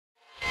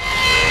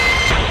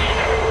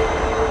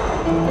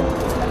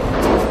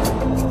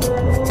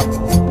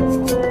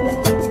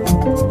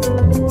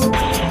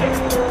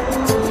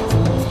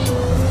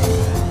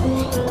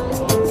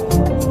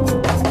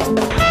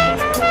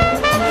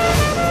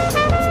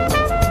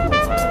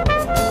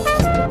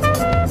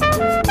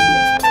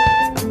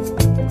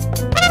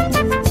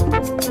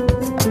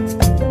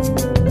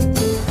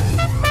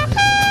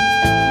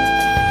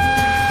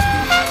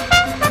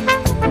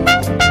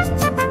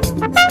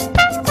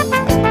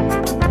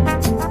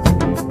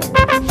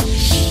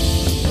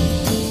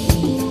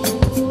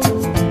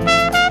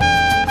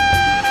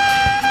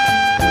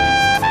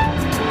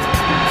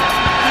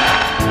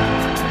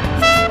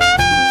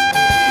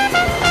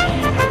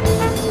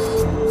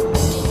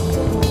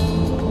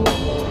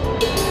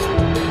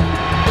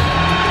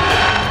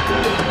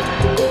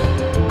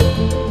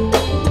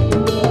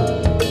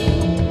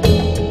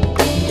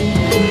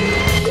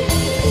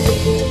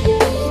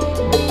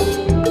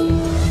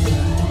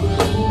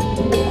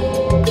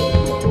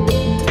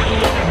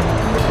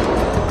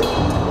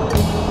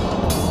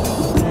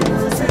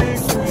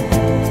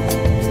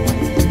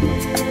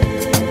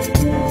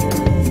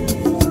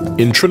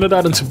In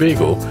Trinidad and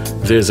Tobago,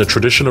 there's a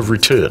tradition of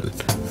return.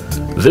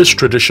 This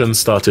tradition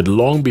started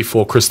long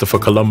before Christopher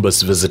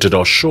Columbus visited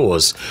our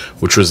shores,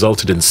 which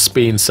resulted in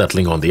Spain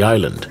settling on the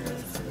island.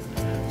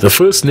 The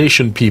First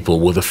Nation people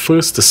were the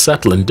first to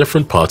settle in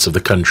different parts of the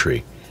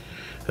country.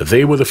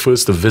 They were the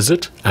first to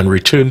visit and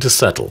return to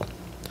settle.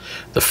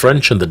 The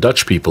French and the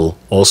Dutch people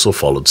also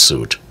followed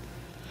suit.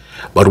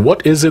 But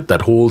what is it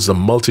that holds the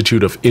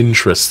multitude of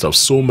interests of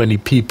so many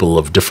people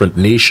of different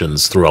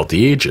nations throughout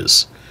the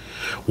ages?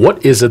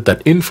 What is it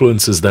that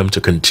influences them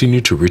to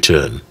continue to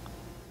return?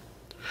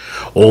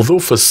 Although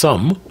for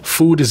some,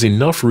 food is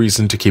enough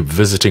reason to keep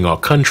visiting our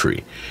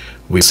country,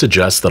 we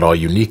suggest that our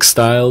unique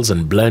styles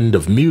and blend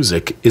of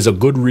music is a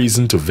good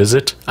reason to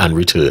visit and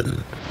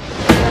return.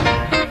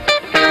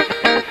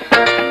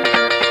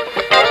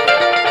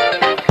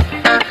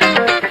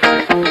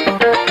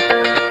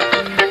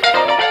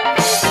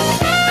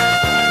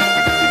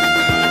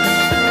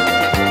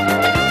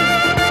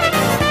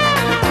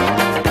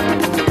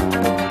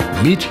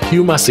 Meet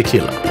Hugh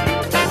Masekela,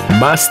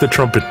 master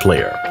trumpet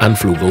player and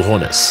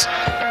flugelhornist.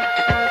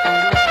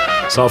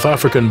 South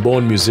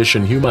African-born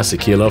musician Hugh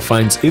Masekela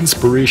finds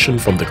inspiration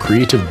from the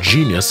creative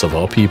genius of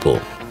our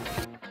people.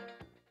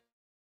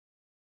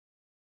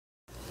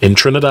 In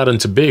Trinidad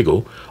and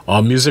Tobago,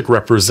 our music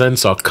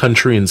represents our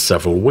country in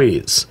several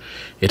ways.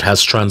 It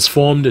has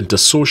transformed into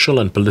social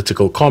and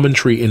political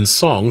commentary in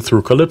song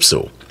through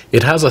Calypso.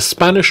 It has a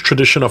Spanish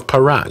tradition of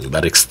parang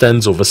that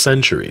extends over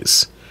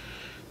centuries.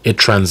 It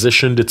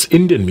transitioned its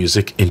Indian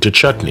music into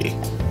chutney.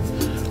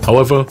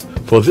 However,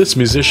 for this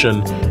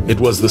musician, it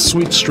was the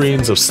sweet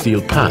strains of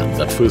steel pan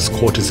that first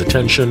caught his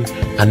attention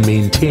and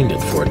maintained it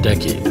for a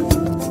decade.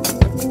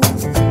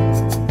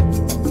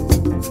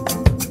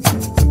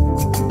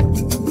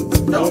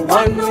 The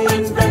one who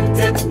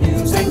invented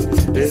music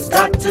has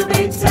got to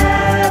be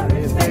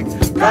terrific,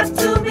 got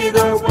to be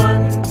the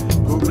one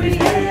who created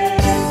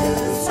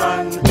the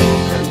sun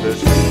and the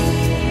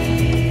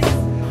sea.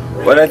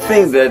 Well, I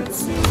think that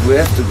we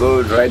have to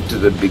go right to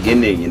the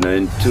beginning, in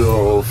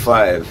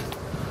 2005,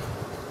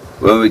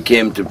 when we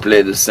came to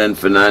play the San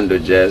Fernando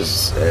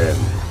Jazz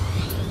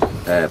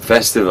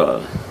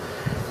Festival,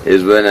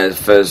 is when I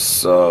first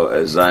saw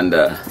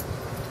Zander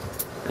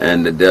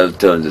and the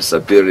Deltones, the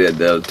Siparia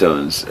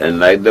Deltones, and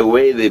like the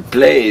way they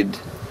played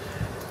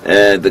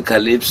the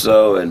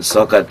Calypso and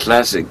Soca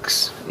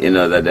classics,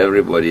 that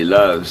everybody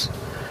loves,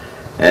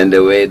 and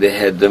the way they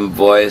had them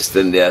voiced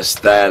and their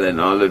style and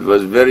all, it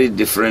was very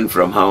different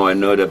from how I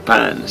know the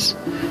pans.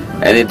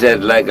 And it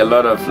had like a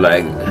lot of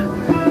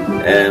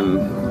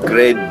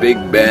great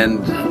big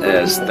band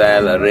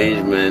style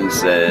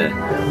arrangements,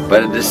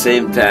 but at the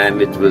same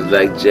time it was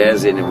like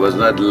jazz and it was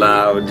not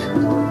loud.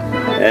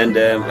 And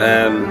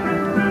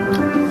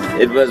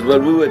it was, well,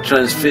 we were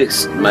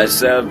transfixed,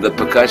 myself, the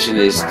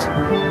percussionist,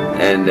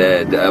 and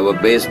our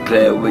bass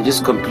player were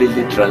just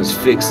completely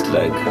transfixed,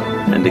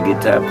 and the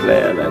guitar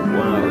player,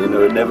 wow,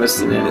 I'd never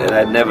seen it, and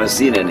I'd never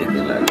seen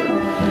anything like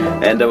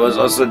that. And there was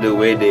also the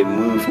way they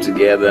moved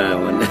together,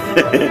 when,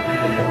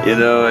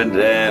 and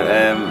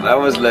I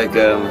was like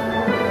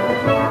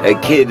a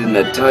kid in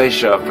a toy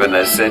shop, and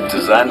I said to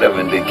Zander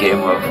when they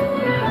came up,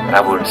 I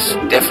would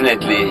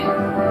definitely,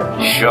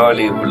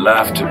 surely would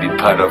love to be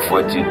part of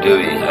what you're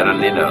doing. I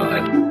don't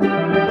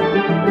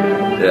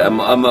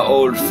I'm an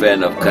old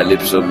fan of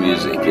Calypso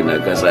music,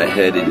 because I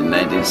heard it in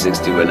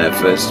 1960 when I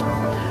first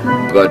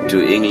got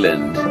to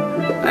England.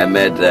 I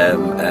met a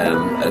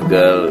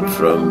girl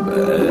from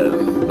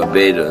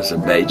Barbados, a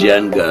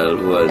Bajan girl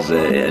who was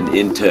an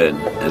intern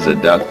as a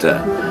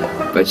doctor,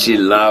 but she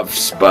loved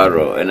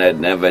Sparrow,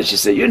 and she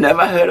said, "You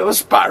never heard of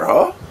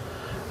Sparrow?"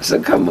 I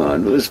said, "Come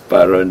on, who's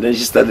Sparrow?" And then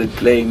she started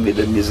playing me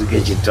the music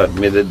and she taught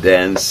me the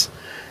dance.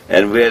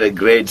 And we had a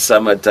great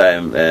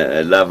summertime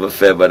love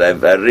affair, but I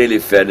really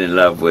fell in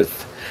love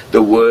with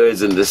the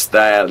words and the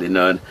style,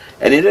 And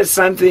it is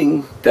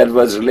something that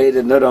was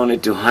related not only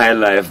to high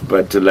life,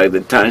 but to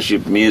the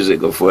township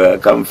music of where I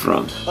come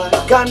from.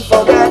 I can't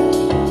forget,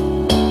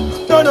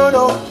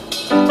 no.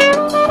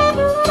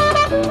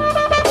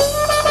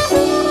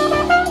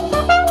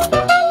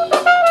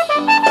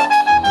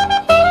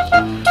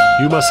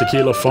 Hugh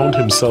Masekela found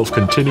himself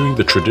continuing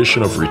the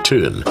tradition of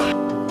return,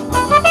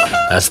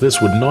 as this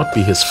would not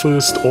be his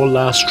first or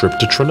last trip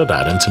to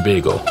Trinidad and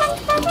Tobago.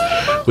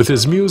 With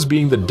his muse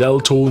being the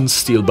Deltones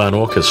Steel Band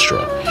Orchestra,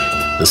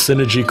 the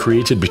synergy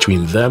created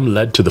between them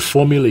led to the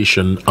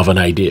formulation of an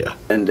idea.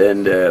 And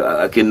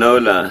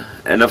Akinola,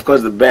 and of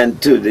course the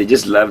band too, they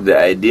just loved the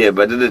idea,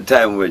 but at the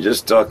time we were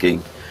just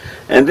talking.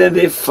 And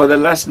then for the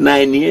last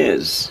 9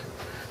 years,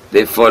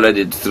 they followed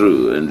it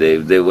through, and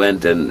they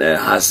went and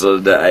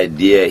hustled the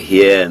idea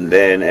here and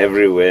there and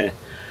everywhere.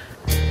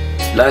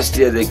 Last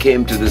year they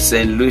came to the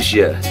St.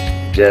 Lucia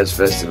Jazz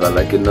Festival,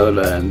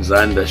 Akinola and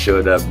Zander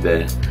showed up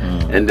there,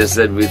 and they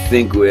said, "We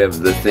think we have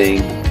the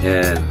thing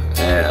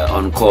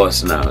on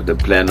course now, the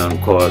plan on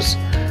course,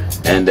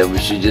 and we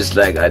should just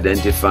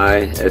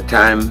identify a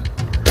time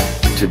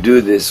to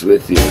do this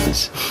with you."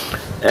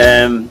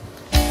 And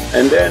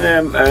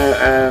then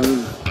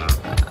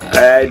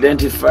I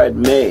identified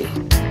May.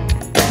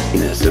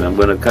 Yes, and I'm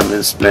going to come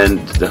and spend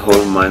the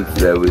whole month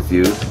there with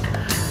you.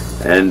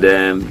 And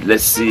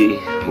let's see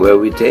where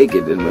we take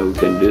it and where we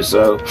can do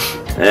so.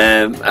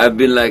 I've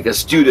been like a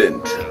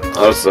student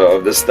also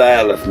of the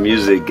style of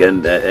music,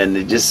 and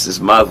it just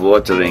is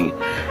mouth-watering.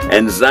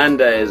 And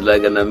Zanda is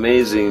like an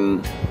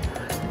amazing,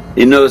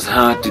 he knows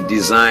how to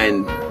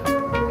design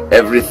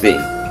everything.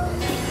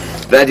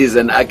 That is,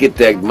 an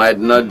architect might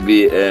not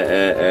be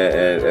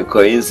a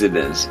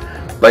coincidence,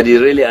 but he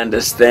really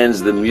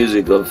understands the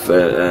music of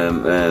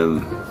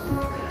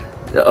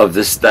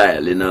the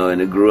style, you know,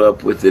 and he grew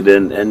up with it,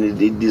 and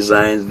he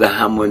designs the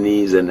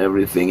harmonies and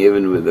everything,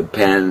 even with the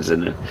pans,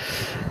 and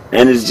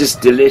it's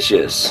just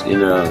delicious, you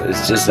know.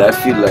 It's just, I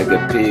feel like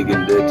a pig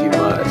in dirty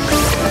mud.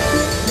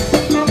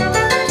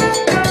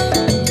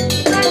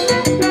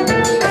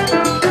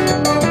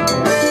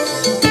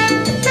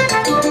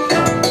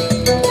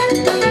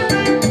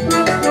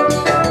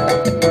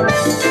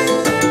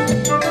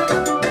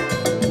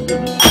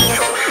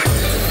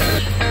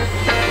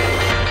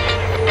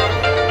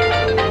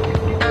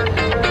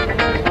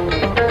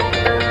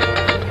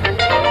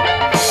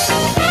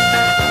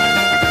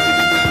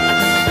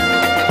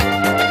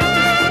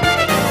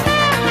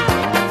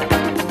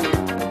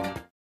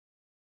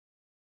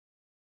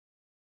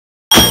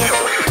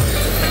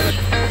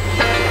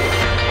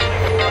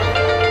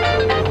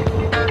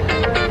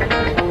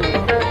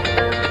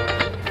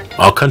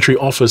 Our country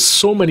offers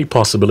so many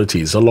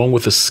possibilities, along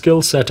with a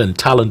skill set and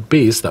talent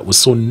base that was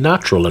so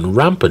natural and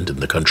rampant in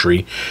the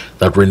country,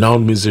 that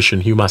renowned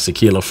musician Hugh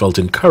Masekela felt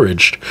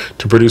encouraged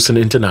to produce an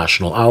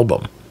international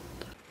album.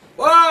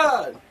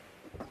 What?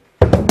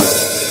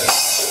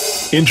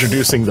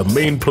 Introducing the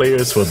main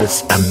players for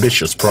this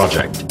ambitious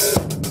project.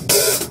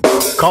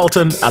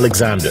 Carlton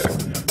Alexander,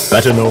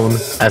 better known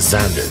as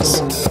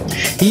Xanders.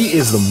 He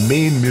is the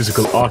main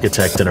musical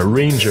architect and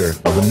arranger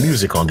of the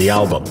music on the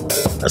album,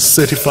 a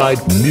certified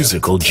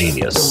musical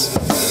genius.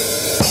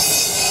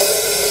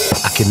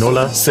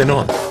 Akinola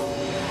Senon,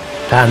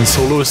 pan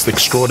soloist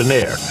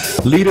extraordinaire,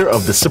 leader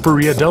of the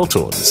Siparia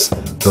Deltones,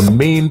 the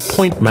main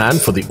point man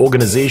for the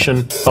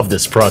organization of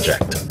this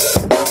project.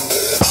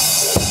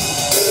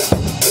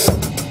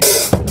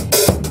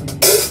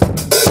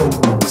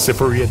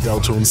 Siparia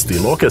Deltones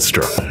Steel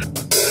Orchestra,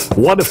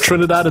 one of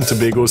Trinidad and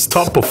Tobago's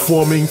top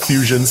performing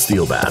fusion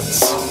steel bands.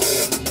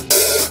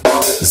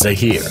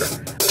 Zahir,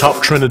 top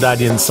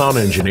Trinidadian sound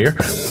engineer,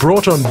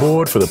 brought on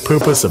board for the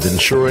purpose of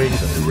ensuring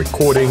that the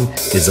recording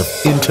is of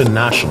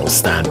international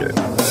standard.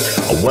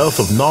 A wealth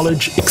of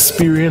knowledge,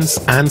 experience,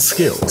 and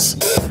skills.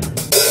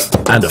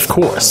 And of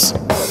course,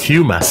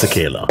 Hugh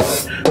Masekela,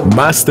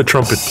 master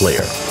trumpet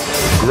player,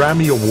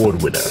 Grammy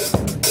Award winner,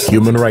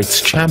 human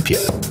rights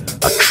champion,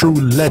 a true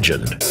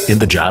legend in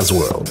the jazz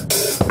world,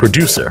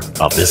 producer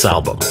of this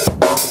album.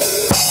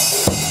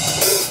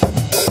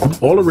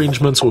 All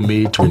arrangements were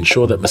made to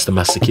ensure that Mr.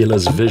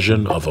 Masekela's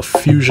vision of a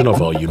fusion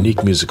of our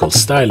unique musical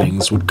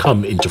stylings would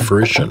come into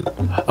fruition.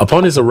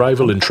 Upon his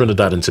arrival in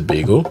Trinidad and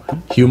Tobago,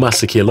 Hugh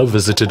Masekela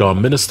visited our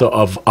Minister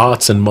of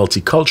Arts and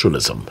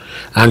Multiculturalism,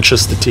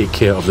 anxious to take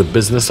care of the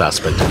business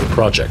aspect of the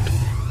project.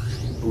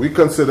 We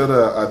consider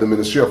the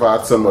Ministry of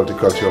Arts and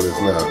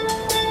Multiculturalism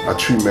a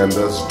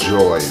tremendous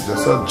joy,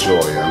 just a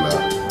joy and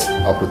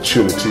an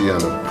opportunity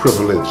and a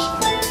privilege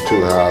to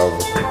have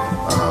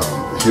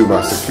Hugh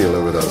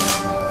Masekela with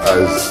us.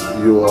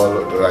 As you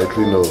all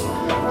rightly know,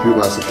 Hugh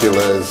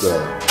Masekela is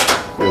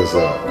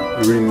a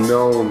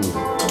renowned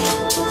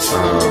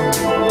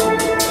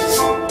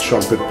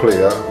trumpet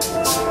player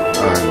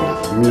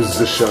and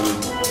musician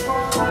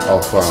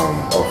of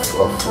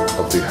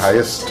the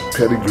highest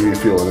pedigree,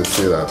 if you want to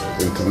say that,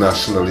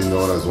 internationally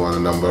known as one a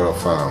number of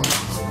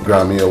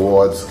Grammy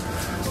Awards,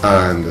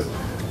 and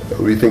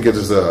we think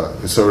it's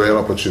a rare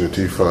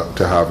opportunity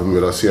to have him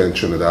with us here in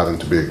Trinidad and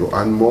Tobago,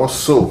 and more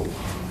so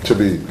to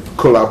be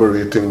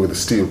collaborating with the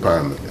steel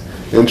band.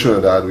 In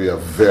Trinidad, we are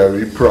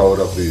very proud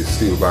of the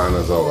steel band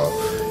as our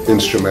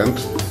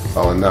instrument,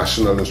 our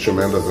national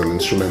instrument, as an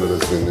instrument that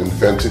has been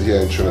invented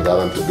here in Trinidad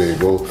and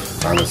Tobago,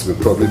 and it's been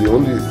probably the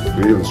only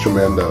real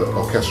instrument, that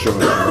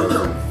orchestral instrument,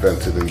 has been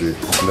invented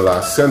in the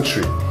last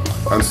century.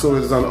 And so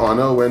it is an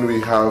honor when we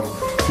have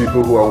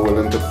people who are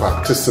willing to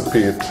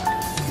participate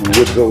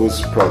with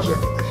those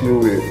projects. Hugh,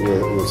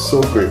 we're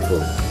so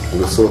grateful and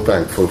we're so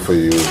thankful for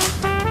you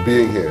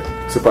being here.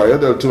 Siparia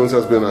Deltones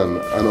has been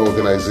an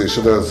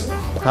organization that has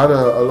had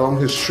a long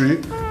history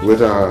with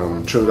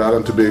Trinidad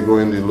and Tobago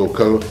in the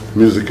local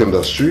music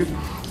industry.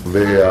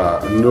 They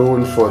are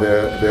known for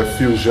their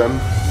fusion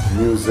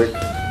music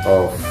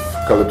of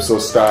Calypso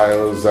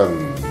styles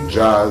and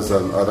jazz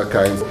and other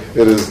kinds.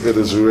 It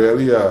is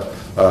really a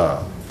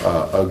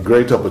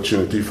great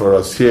opportunity for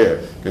us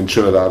here in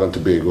Trinidad and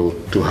Tobago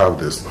to have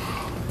this.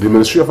 The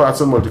Ministry of Arts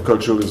and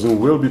Multiculturalism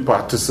will be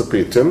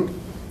participating,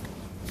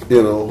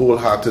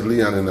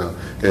 wholeheartedly and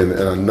in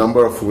a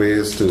number of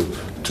ways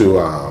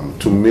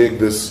to make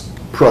this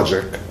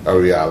project a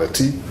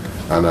reality,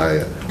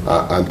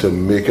 and to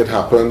make it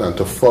happen and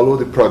to follow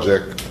the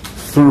project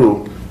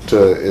through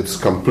to its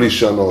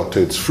completion or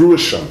to its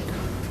fruition.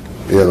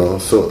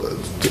 So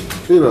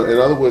In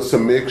other words, to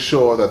make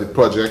sure that the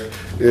project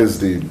is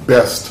the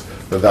best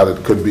that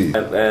it could be.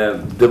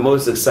 The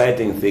most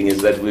exciting thing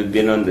is that we've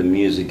been on the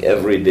music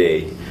every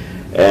day.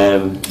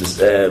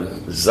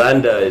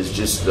 Xander is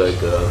just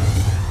like,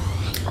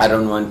 I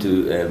don't want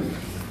to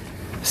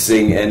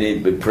sing any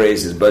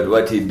praises, but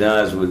what he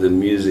does with the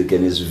music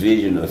and his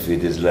vision of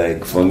it is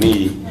like, for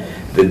me,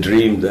 the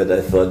dream that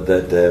I thought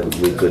that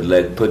we could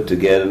like put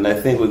together. And I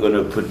think we're going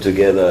to put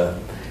together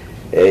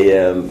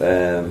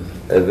a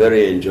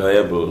very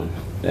enjoyable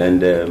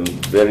and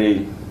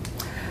very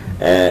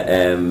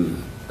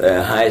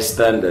high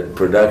standard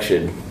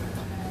production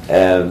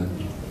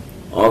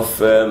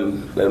of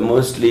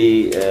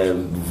mostly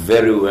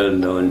very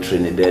well-known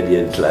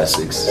Trinidadian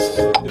classics.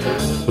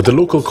 With the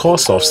local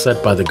costs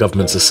offset by the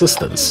government's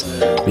assistance,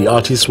 the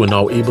artists were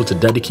now able to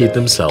dedicate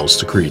themselves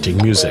to creating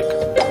music.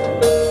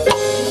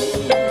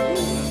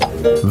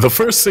 The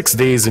first 6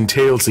 days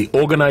entails the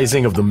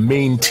organizing of the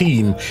main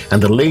team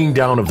and the laying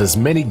down of as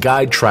many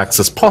guide tracks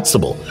as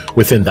possible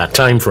within that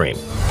time frame.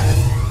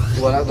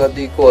 When I got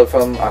the call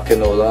from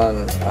Akinola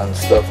and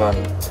stuff, and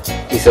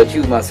he said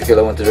Hugh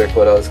Masekela wanted to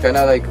record, I was kind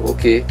of like,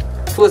 okay.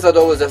 First I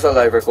thought it was just a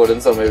live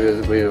recording somewhere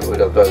we would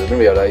have done. I didn't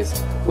realize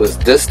it was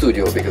this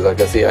studio, because like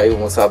I say, I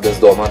almost have this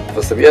dormant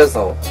for some years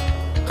now,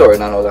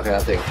 touring and all that kind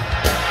of thing.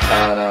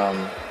 And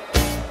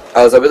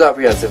I was a bit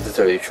apprehensive, to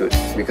tell you the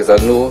truth, because I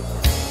know,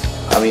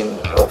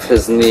 of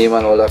his name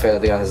and all that kind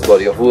of thing and his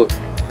body of work.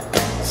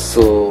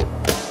 So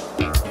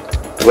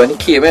when he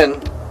came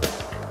in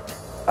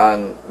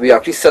and we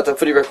actually set up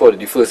for the recording,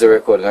 the first day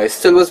recording, I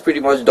still was pretty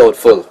much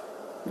doubtful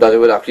that it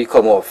would actually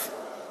come off.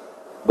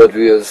 But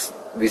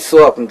we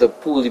so happened to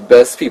pull the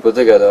best people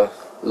together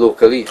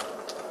locally,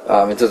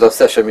 in terms of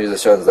session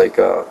musicians, like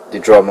the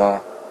drummer,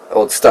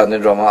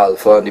 outstanding drummer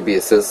Alpha, and the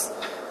bassist,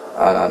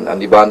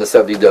 and the band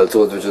itself, the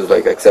Deltones, which was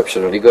like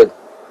exceptionally good.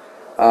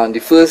 And the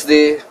first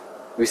day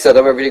we set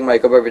up everything,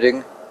 mic up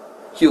everything,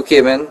 Hugh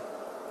came in,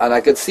 and I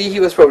could see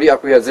he was probably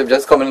apprehensive,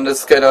 just coming in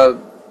this kind of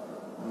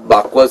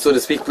backwards, so to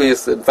speak,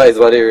 place in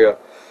Faisbad area.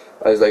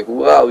 I was like,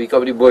 wow, we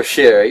covered the bush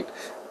here, right?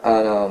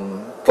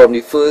 And from the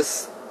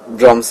first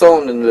drum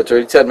sound, in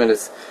literally 10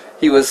 minutes,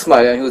 he was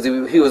smiling.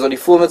 He was on the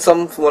phone with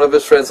one of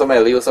his friends from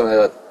LA or something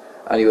like that,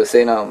 and he was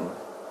saying,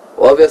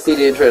 obviously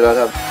they tried to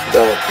have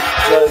down.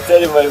 So I was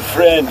telling my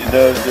friend,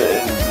 the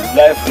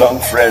lifelong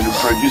friend who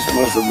produced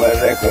most of my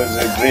records,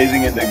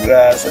 Grazing in the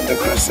Grass and The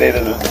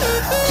Crusaders.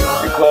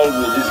 He called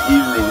me this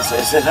evening, so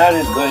I said, how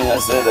is it going? I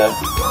said,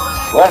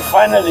 well,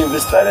 finally we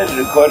started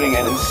recording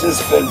and it's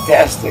just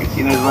fantastic.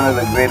 He's one of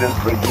the greatest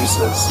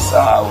producers. So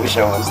I wish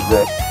I was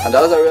there. And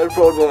that was a real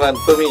proud moment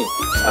for me.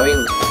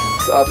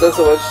 After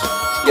so much,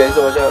 getting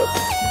so much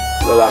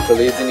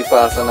accolades in the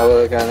past and all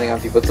that kind of thing,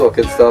 and people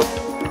talking stuff,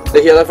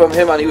 they hear that from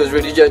him, and he was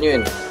really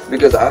genuine.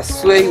 Because I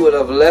swear he would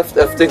have left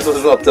if things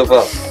wasn't up to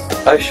par.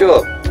 I'm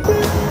sure.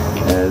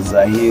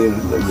 Zahir,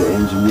 the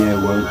engineer,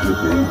 worked with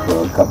him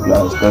for a couple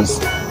hours, because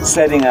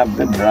setting up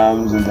the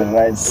drums and the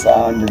right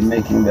sound and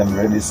making them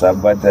ready,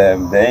 but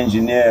the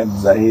engineer,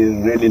 Zahir,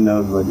 really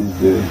knows what he's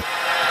doing.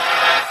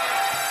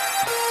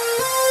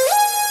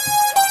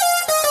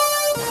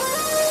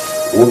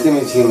 Working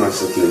with Hugh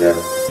Masekela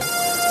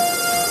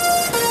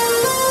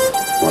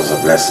was a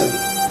blessing.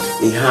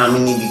 The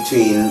harmony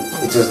between,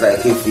 it was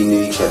like if we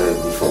knew each other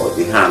before,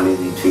 the harmony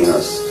between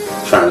us,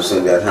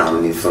 transferring that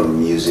harmony from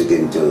music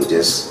into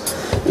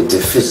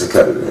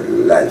physical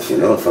life,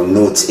 from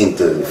notes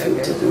into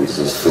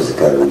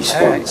physical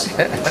response.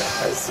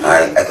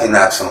 I can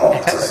ask some more.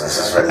 This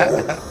is very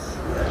good.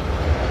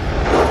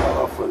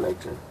 Powerful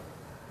lecture.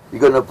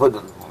 You're gonna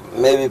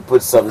maybe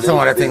put some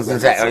other things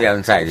inside. Oh yeah,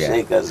 inside. Yeah.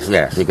 Shakers.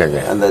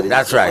 Yeah. And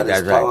That's right.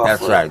 But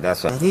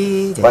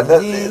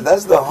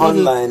that's the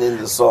horn line in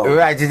the song.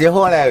 Right. The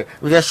whole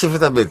we just shift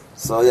it a bit.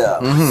 So yeah.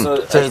 So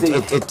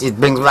it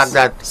brings back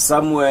that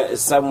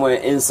somewhere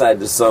inside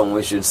the song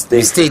we should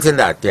stay. Stating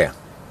that. Yeah.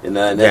 And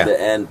at the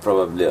end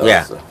probably also.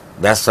 Yeah.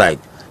 That's right.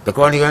 The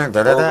corner going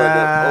over the boom boom,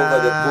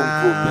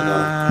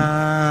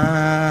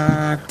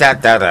 da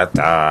da da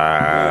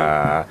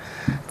da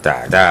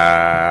da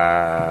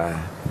da.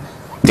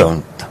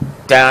 Dum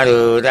da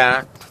do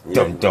da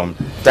dum dum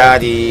da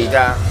dee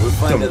da. We'll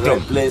find the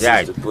right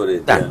places to put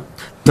it.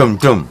 Dum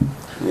dum.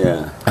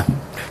 Yeah.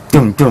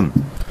 Dum dum.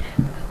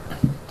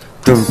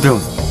 Dum dum.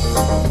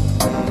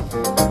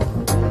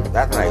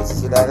 That's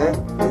nice. See that there?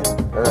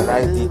 That's a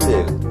nice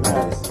detail.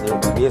 Nice.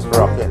 The bass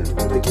rocking.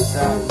 The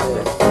guitar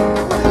there.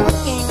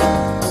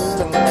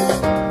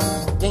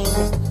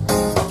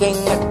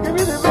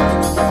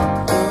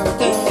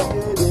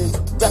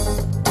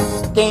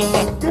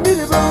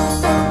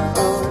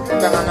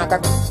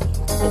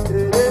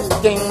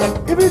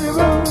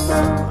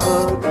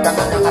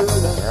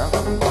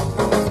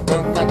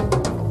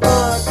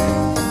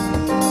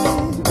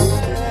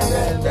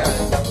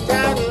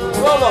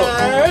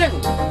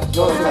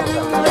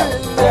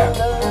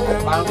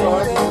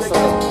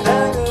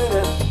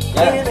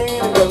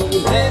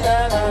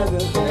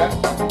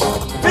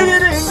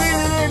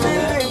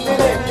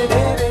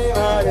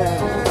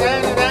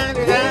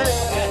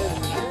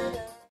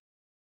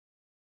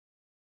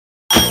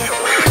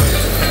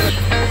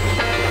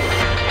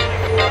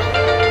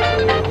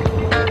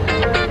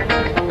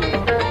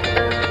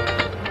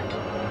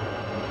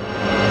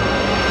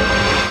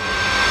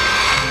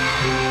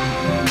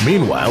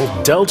 Meanwhile,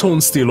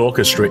 Deltone Steel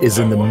Orchestra is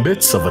in the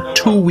midst of a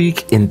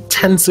 2-week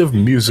intensive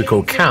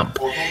musical camp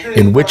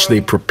in which they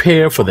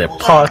prepare for their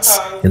parts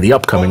in the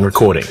upcoming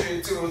recording.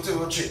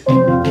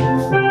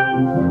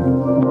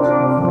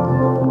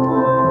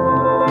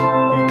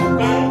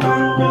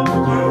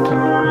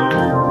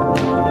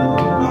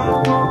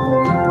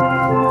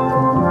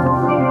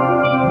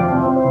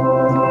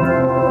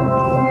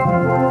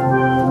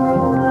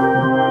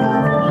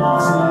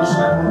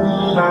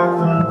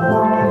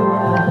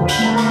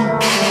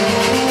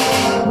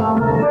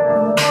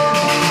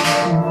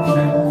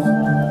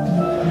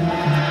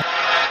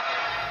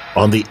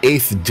 On the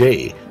 8th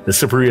day, the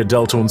Siparia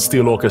Deltone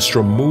Steel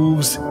Orchestra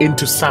moves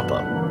into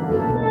Sapa.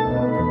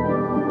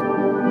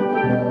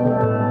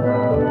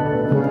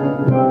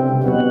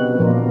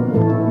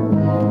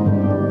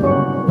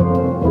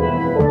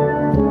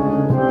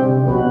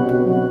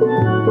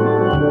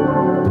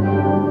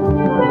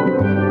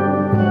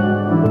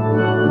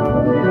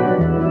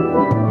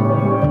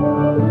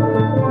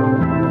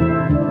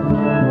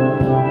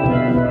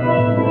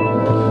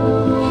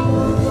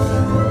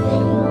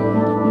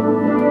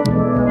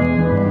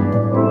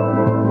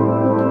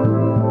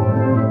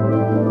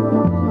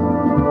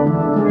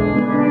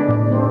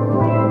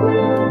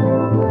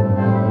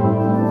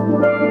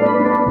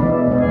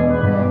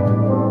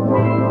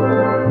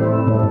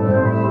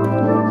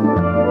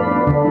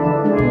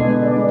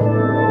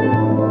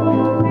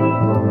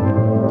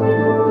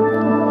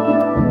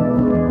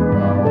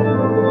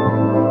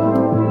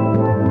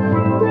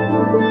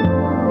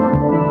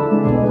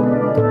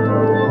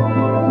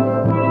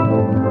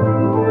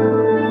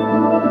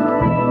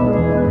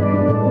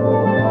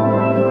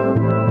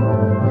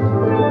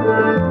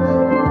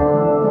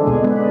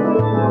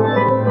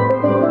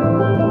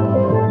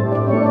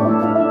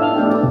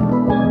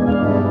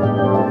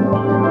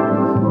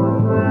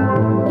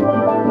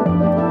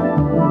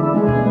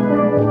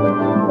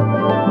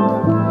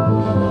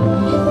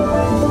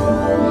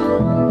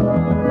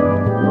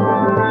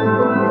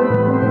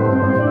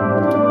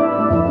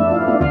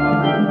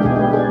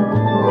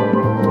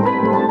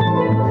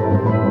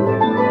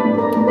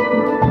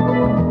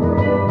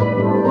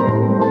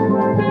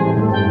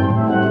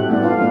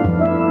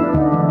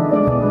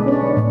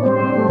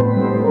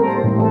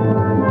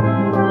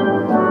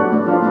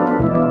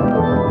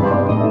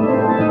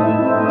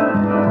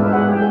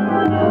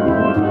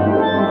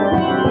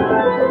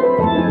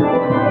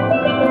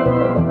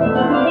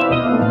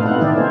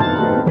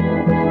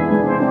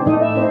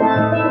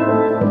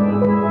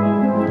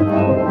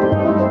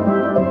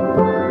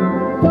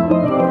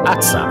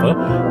 At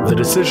Sapa, the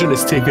decision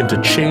is taken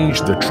to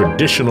change the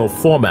traditional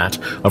format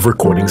of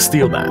recording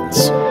steel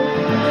bands.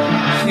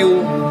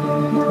 Hugh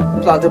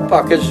planned to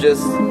package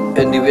this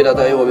in the way that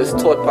I always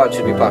thought pan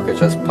should be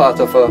packaged, as part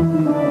of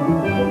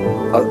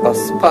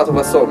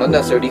a song, not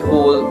necessarily the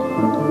whole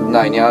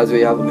 9 yards where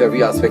you have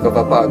every aspect of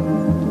a pan,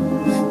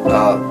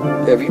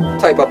 every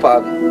type of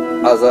pan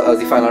as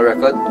the final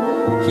record.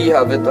 He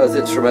have it as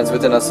instruments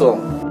within a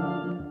song.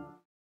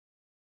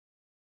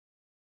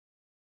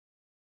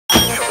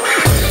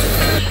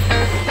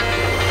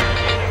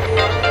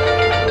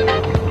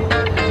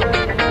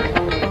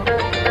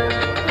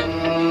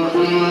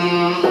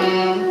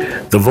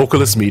 The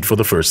vocalists meet for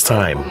the first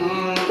time.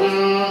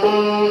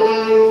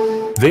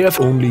 They have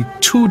only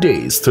 2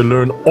 days to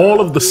learn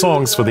all of the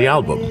songs for the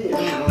album.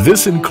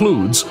 This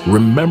includes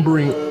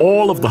remembering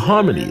all of the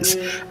harmonies,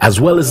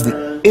 as well as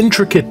the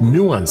intricate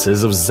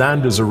nuances of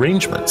Xander's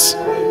arrangements.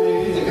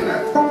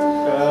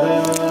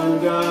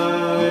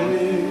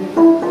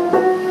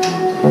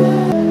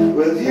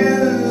 With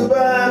you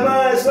by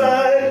my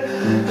side,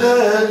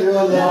 and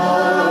your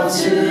love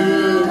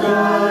to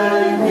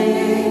guide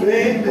me,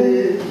 baby.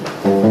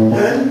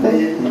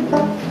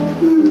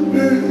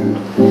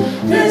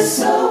 This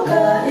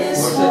soca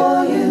is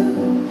for you.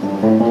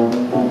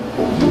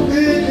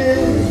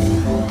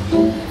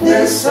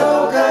 This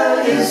soca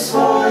is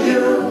for you.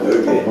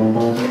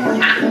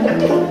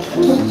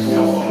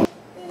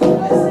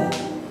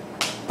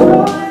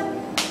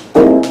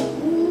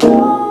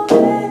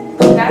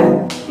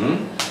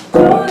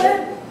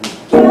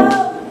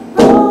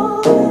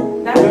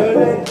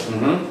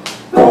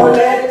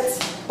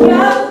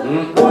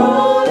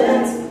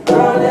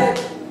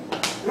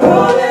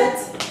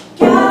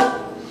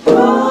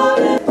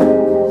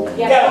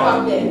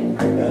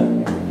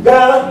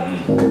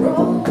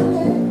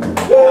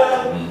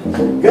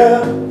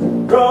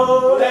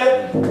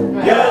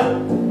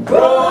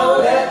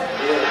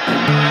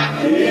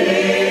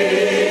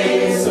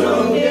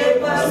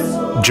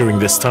 During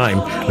this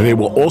time, they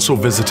were also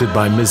visited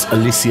by Ms.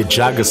 Alicia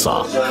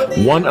Jagassar,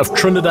 one of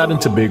Trinidad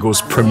and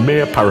Tobago's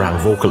premier parang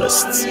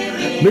vocalists.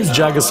 Ms.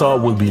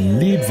 Jagassar will be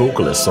lead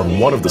vocalist on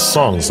one of the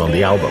songs on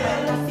the album,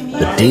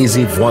 the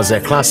Daisy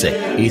Voisée classic,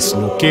 Es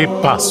lo que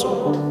paso.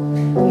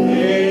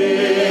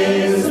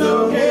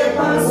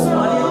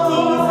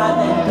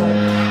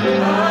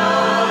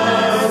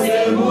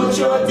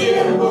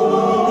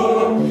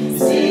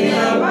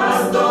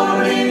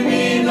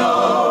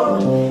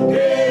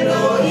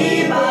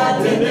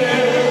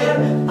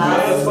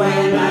 Hasta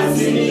el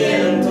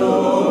nacimiento.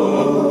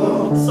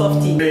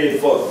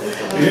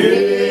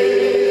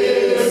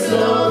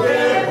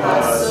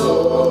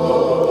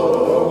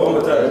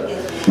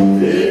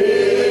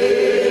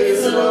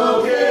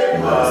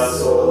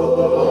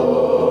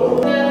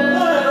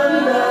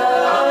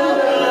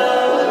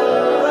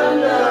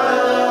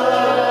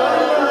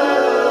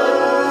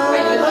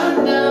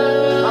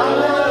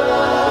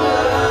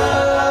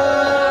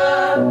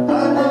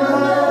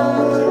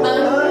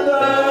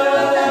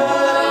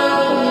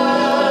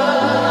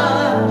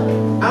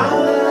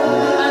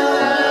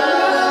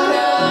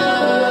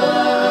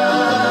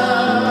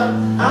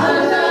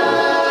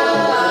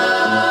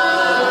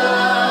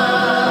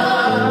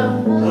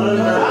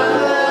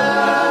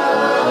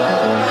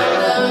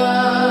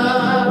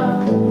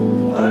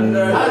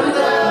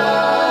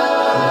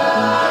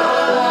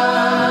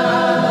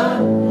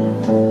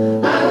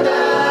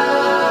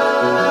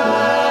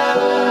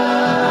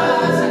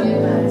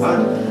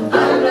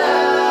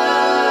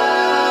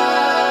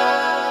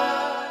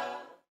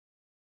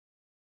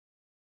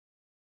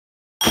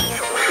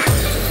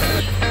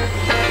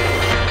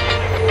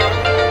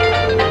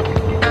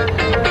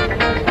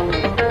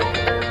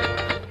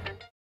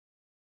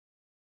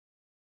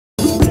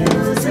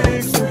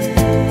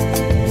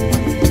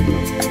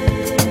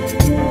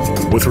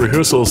 With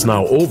rehearsals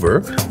now over,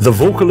 the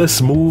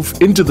vocalists move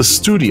into the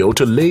studio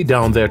to lay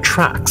down their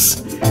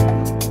tracks.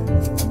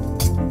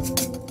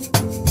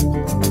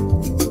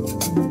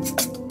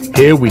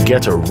 Here we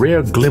get a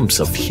rare glimpse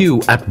of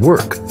Hugh at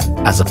work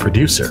as a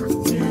producer.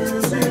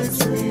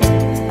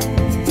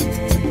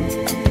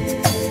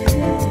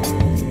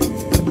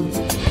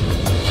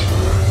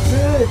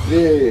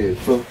 There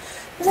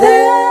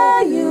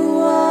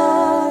you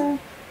are.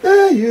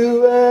 There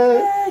you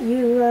are. There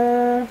you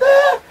are.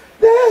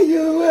 There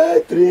you are.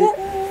 3,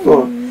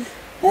 4.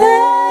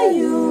 There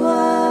you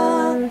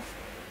are.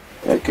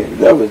 Okay,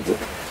 that was it.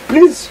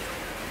 Please,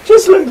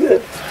 just like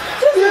that.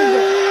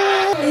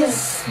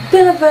 It's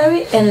been a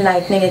very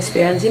enlightening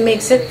experience. He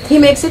makes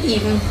it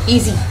even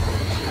easy.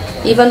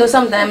 Even though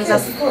sometimes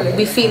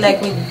we feel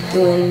like we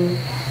do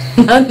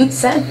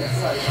nonsense.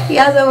 He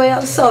has a way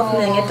of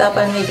softening it up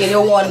and making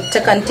you want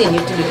to continue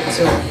to do it.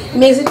 So it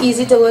makes it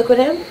easy to work with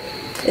him.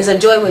 It's a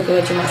joy working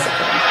with Hugh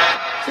Masekela.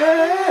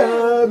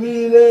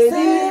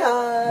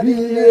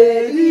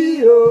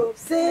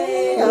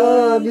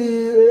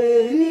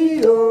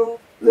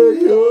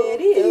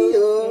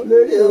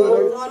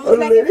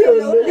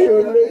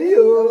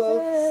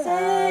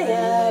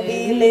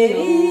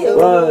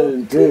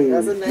 One, two,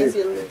 that's a nice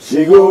little.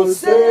 She goes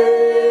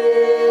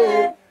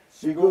say,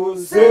 she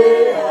goes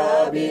say,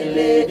 I be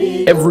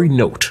lady. Every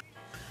note,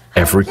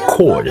 every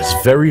chord is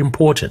very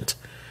important.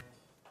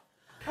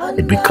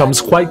 It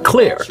becomes quite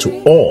clear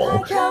to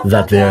all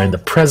that they are in the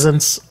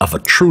presence of a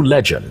true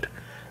legend,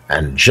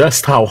 and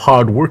just how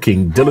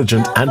hardworking,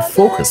 diligent, and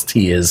focused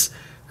he is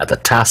at the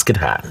task at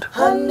hand.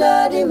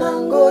 Under the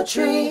mango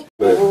tree.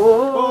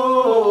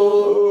 Oh,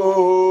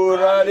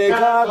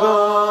 Radhika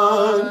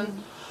gone.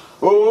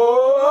 Oh,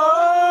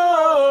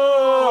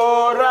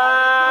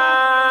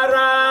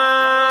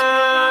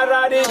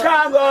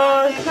 Radhika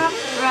gone.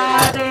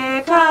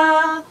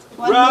 Radhika.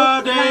 One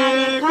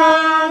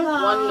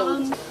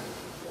note.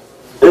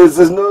 This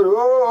is not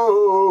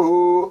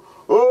oh,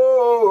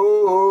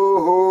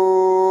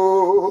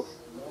 oh,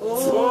 oh, oh.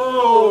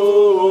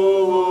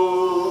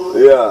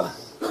 Yeah.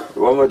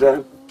 One more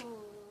time.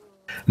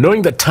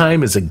 Knowing that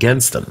time is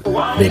against them,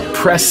 they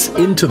press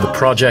into the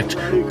project,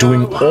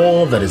 doing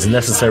all that is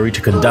necessary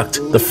to conduct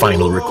the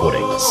final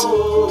recordings.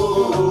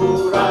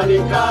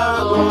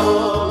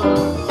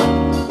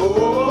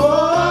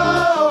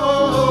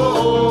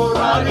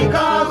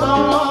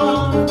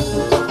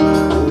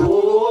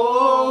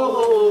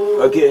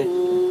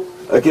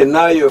 Okay,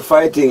 now you're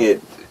fighting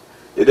it.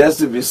 It has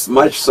to be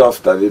much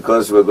softer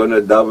because we're going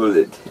to double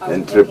it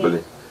and triple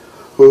it.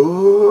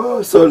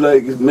 Oh, so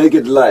like make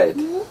it light.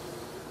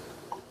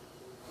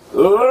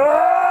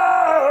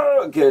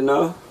 Oh, okay,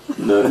 no,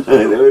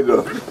 there we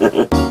go.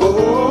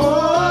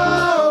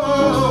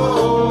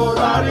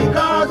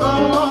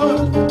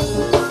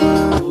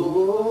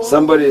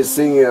 Somebody is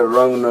singing a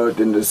wrong note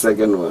in the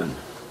second one.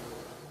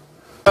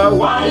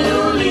 Why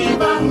you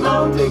leave and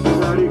go? Take it,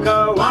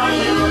 Radhika. Why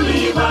you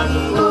leave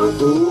and go?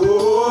 Oh,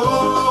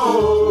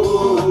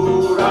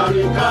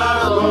 Radhika.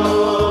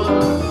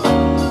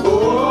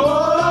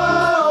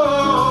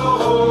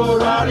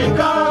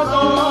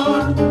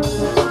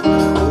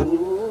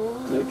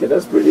 Okay,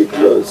 that's pretty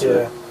close.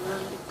 Yeah.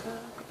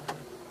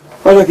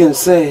 All I can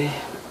say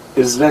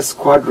is let's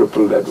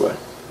quadruple that one.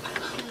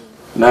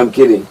 No, I'm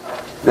kidding.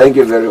 Thank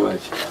you very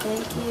much.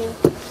 Thank you.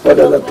 What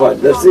other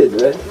part? That's it,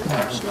 right?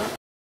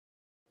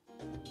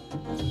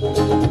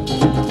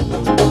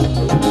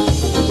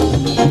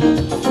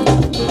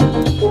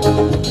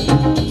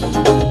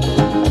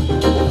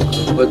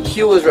 But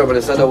Hugh was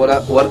reminiscent of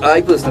what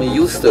I personally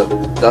used to.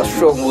 That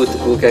strong work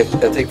I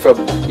take from,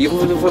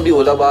 even from the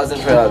older bars in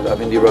Trinidad. I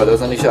mean, the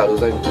Brothers and the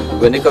Shadows. And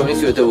when they come in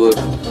Soweto to work,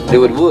 they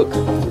would work.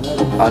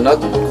 I'm not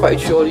quite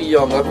sure the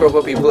younger crop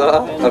of people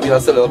are. I mean,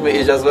 that's a lot of my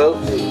age as well.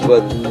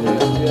 But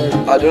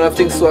I don't have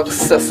things so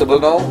accessible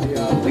now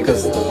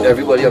because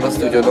everybody in a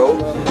studio now,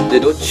 they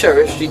don't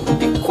cherish the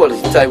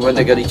quality time when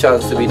they get a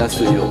chance to be in a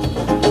studio.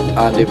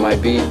 And they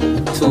might be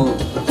too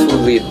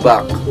laid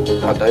back.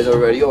 And that is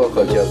already our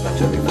culture, as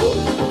mentioned before.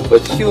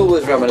 But Hugh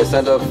was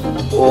reminiscent of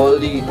all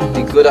the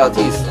good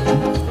artists.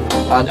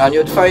 And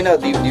you'd find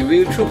that the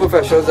real true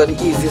professionals are the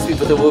easiest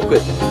people to work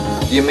with.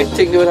 You may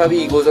think they would have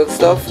egos and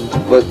stuff,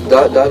 but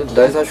that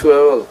is not true at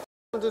all.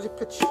 To the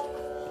pitch.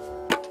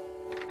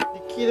 The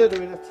key to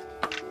doing it.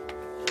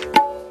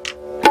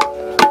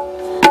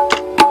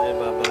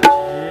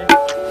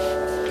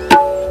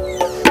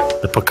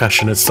 The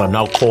percussionists are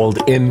now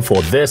called in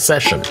for their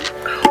session.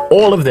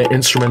 All of their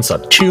instruments are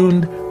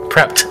tuned,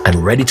 prepped,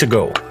 and ready to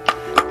go.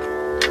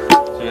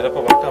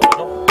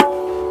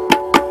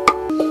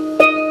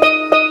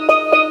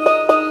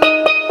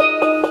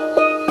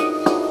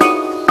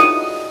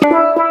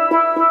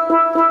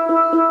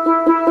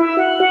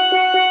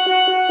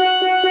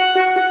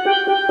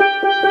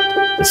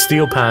 The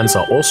steel pans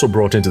are also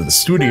brought into the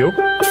studio,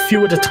 a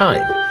few at a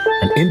time,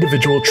 and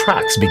individual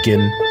tracks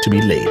begin to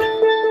be laid.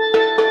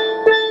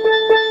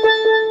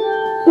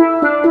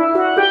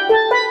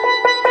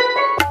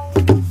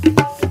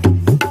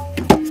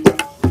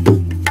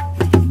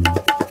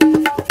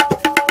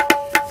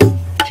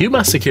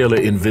 Masekela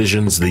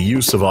envisions the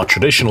use of our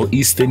traditional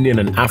East Indian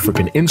and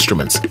African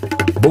instruments,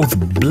 both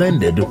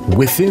blended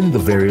within the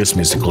various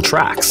musical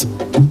tracks,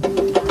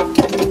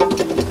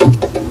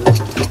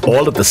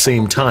 all at the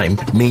same time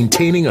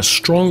maintaining a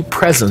strong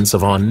presence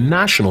of our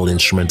national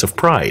instrument of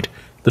pride,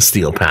 the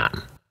steel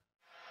pan.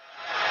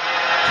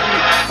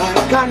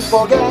 I can't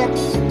forget,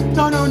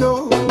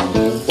 no.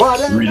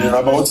 Reading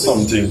about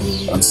something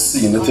and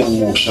seeing it in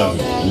motion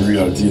in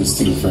reality is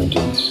two different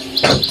things.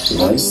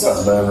 So I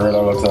sat down and read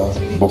about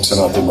books and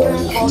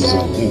autobiographies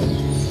and things.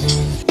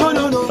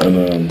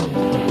 And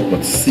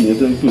but seeing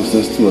it in person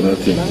is two other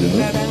things, you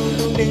know.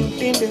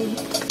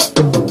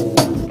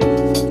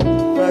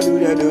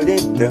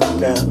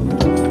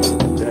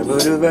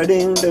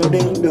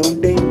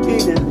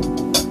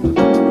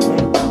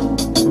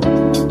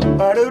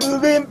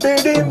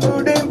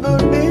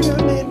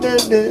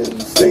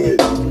 Sing it.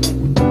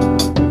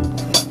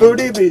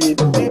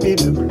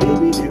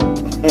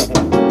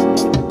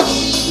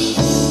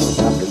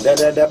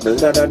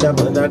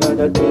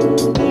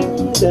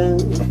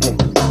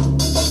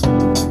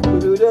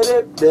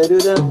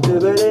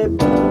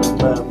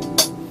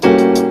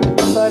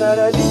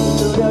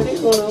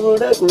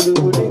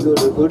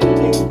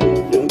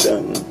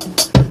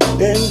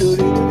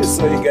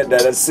 So you get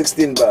that at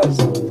 16 bars.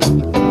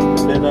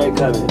 Then I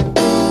come in.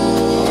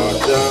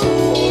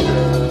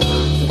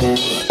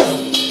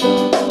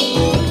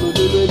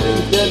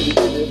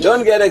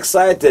 Don't get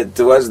excited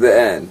towards the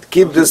end.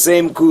 Keep the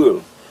same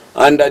cool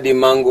under the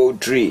mango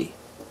tree.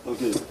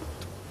 Okay.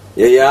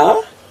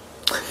 Yeah?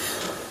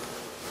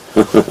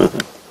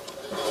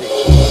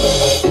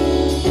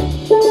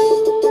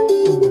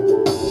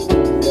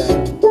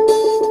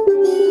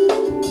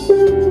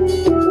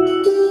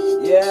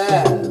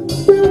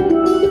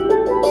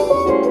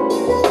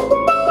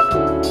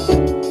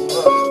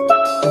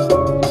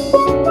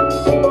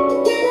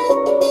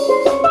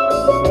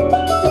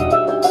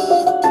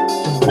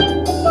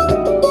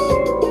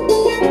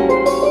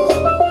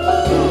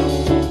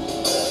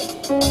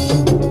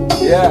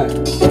 Yeah.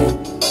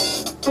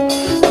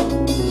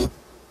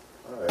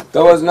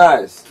 That was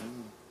nice.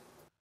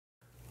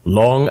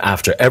 Long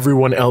after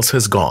everyone else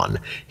has gone,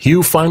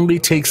 Hugh finally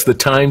takes the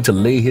time to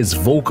lay his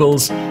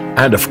vocals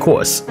and, of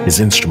course, his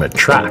instrument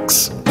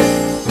tracks.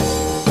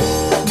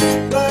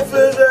 Life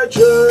is a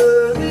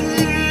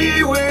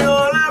journey, we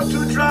all have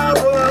to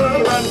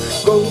travel and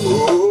go.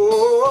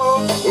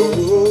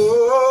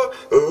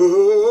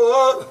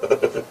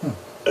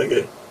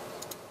 Okay.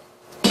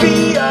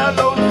 Be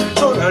alone,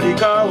 so that the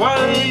car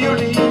while you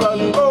leave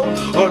and go,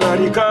 or that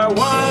the car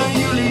while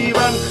you leave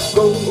and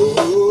go.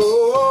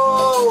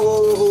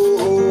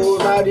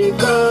 That the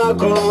car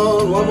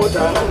gone one more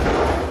time.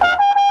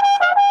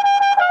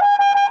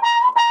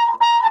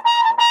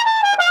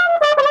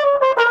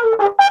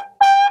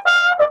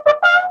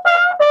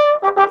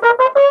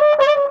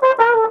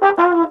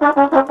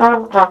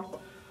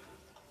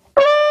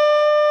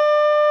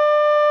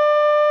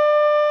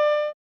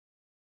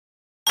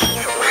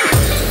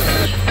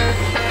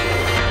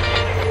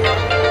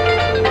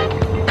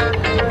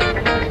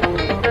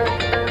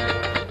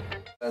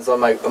 So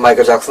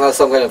Michael Jackson has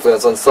some kind of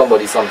influence on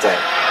somebody sometime.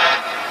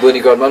 Bernie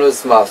Goodman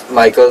was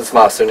Michael's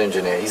mastering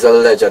engineer. He's a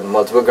legend,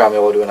 multiple Grammy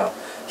Award winner.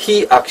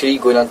 He actually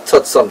going and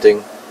touched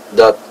something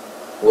that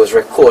was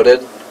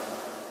recorded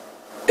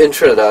in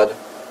Trinidad.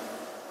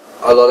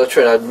 A lot of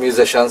Trinidad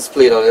musicians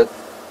played on it.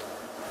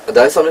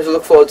 That is something to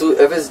look forward to.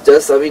 If it's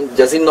just,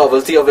 just the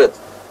novelty of it.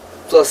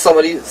 Plus some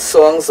of these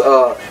songs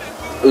are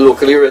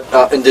locally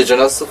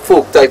indigenous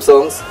folk type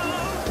songs.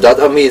 That's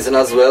amazing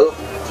as well.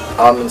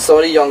 Some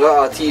of the younger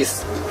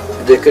artists,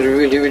 they could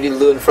really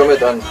learn from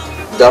it, and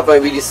that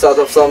might be the start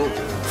of some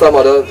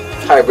other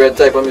hybrid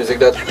type of music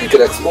that we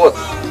could export.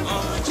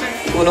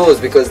 Who knows,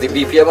 because the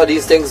BPM of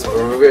these things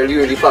are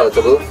really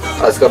palatable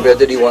as compared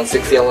to the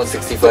 160 and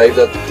 165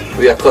 that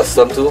we are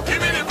accustomed to,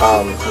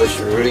 which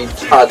really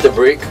hard to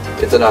break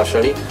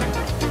internationally.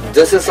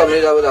 This is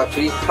something that would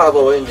actually have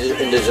our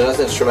indigenous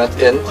instrument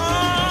in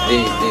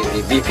the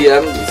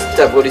BPM, the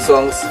tempo of the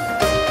songs.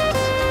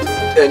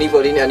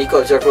 Anybody in any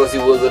culture across the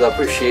world would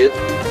appreciate.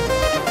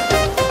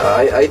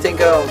 I think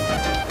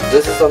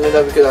this is something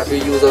that we could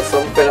actually use as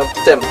some kind of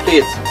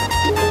template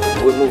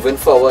with moving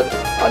forward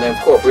and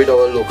incorporate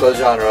our local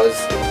genres,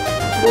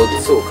 both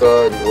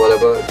soca and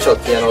whatever,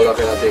 chutney and all that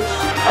kind of thing,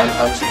 and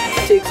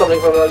take something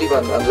from that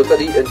and look at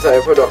the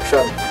entire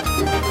production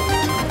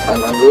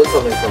and learn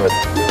something from it.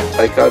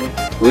 I can't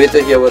wait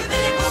to hear what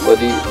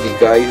the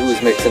guy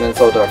who's mixing in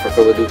South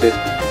Africa would do to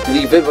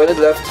leave it. When it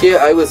left here,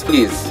 I was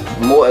pleased.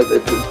 More,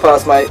 it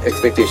passed my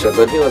expectations,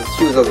 and he was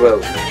huge as well.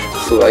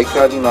 So I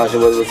can't imagine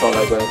what it will sound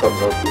like when it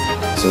comes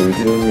out. So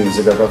everything in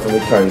music, apart from the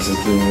Kaiser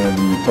thing and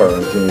the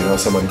parenting, you know,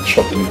 some of the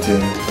chocolate thing,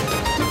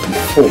 the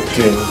folk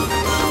thing.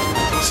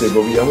 Say,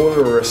 but we have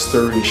a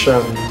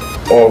restoration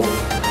of,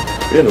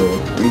 you know,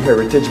 the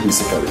heritage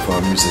basically from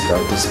a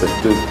musical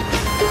perspective.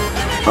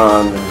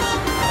 And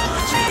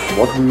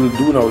what we will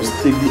do now is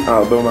take the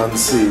album and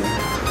say,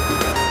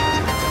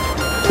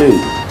 hey,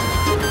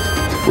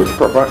 with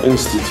proper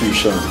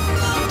institution,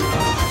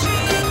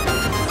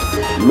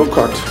 look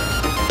at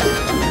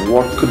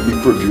what could be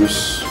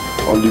produced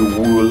on the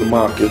world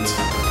market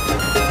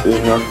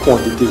in a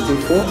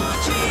quantitative form.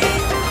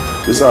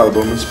 This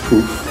album is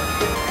proof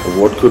of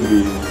what could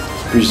be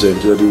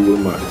presented at the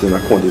world market in a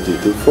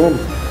quantitative form.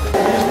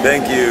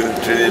 Thank you,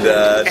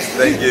 Trinidad.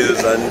 Thank you,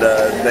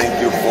 Zanda.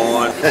 Thank you,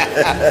 Fawn.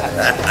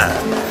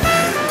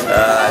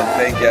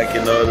 Thank you,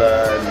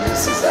 Akinola, and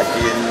Mrs.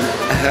 Akin,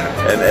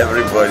 and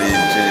everybody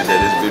in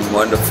Trinidad. It's been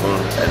wonderful,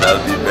 and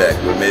I'll be back.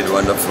 We made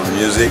wonderful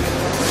music,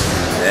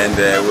 and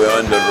we're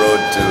on the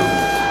road to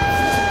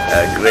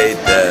a great,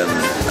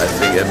 I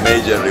think, a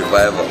major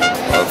revival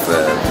of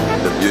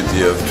the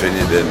beauty of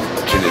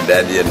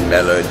Trinidadian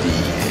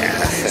melody.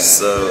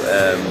 So,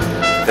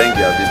 thank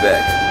you. I'll be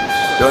back.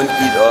 Don't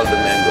eat all the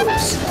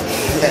mangoes.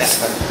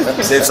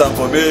 Save some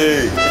for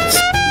me.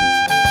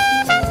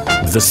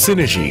 The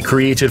synergy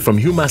created from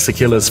Hugh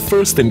Masekela's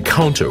first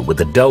encounter with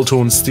the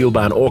Deltone Steel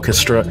Band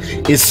Orchestra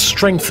is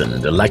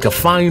strengthened like a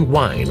fine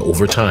wine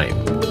over time.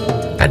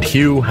 And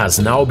Hugh has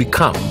now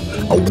become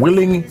a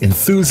willing,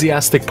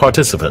 enthusiastic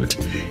participant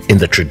in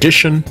the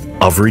tradition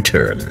of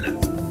return.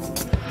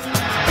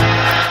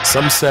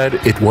 Some said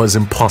it was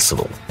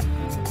impossible.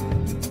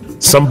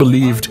 Some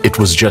believed it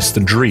was just a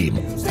dream,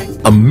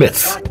 a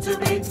myth,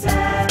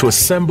 to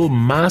assemble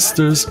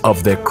masters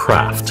of their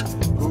craft,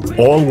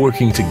 all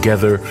working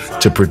together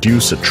to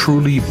produce a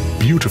truly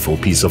beautiful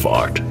piece of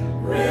art.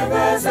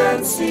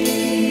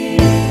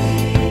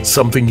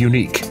 Something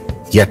unique,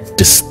 yet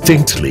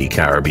distinctly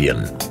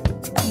Caribbean.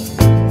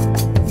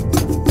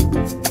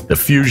 The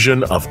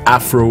fusion of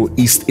Afro,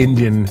 East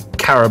Indian,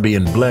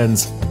 Caribbean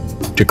blends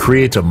to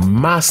create a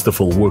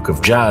masterful work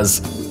of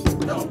jazz,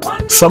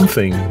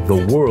 something the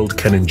world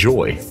can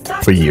enjoy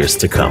for years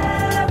to come.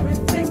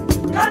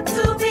 Got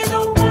to be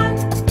the one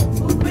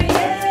who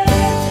created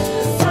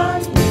the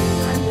sun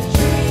and the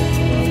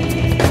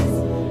trees,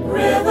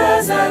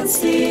 rivers and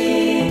seas.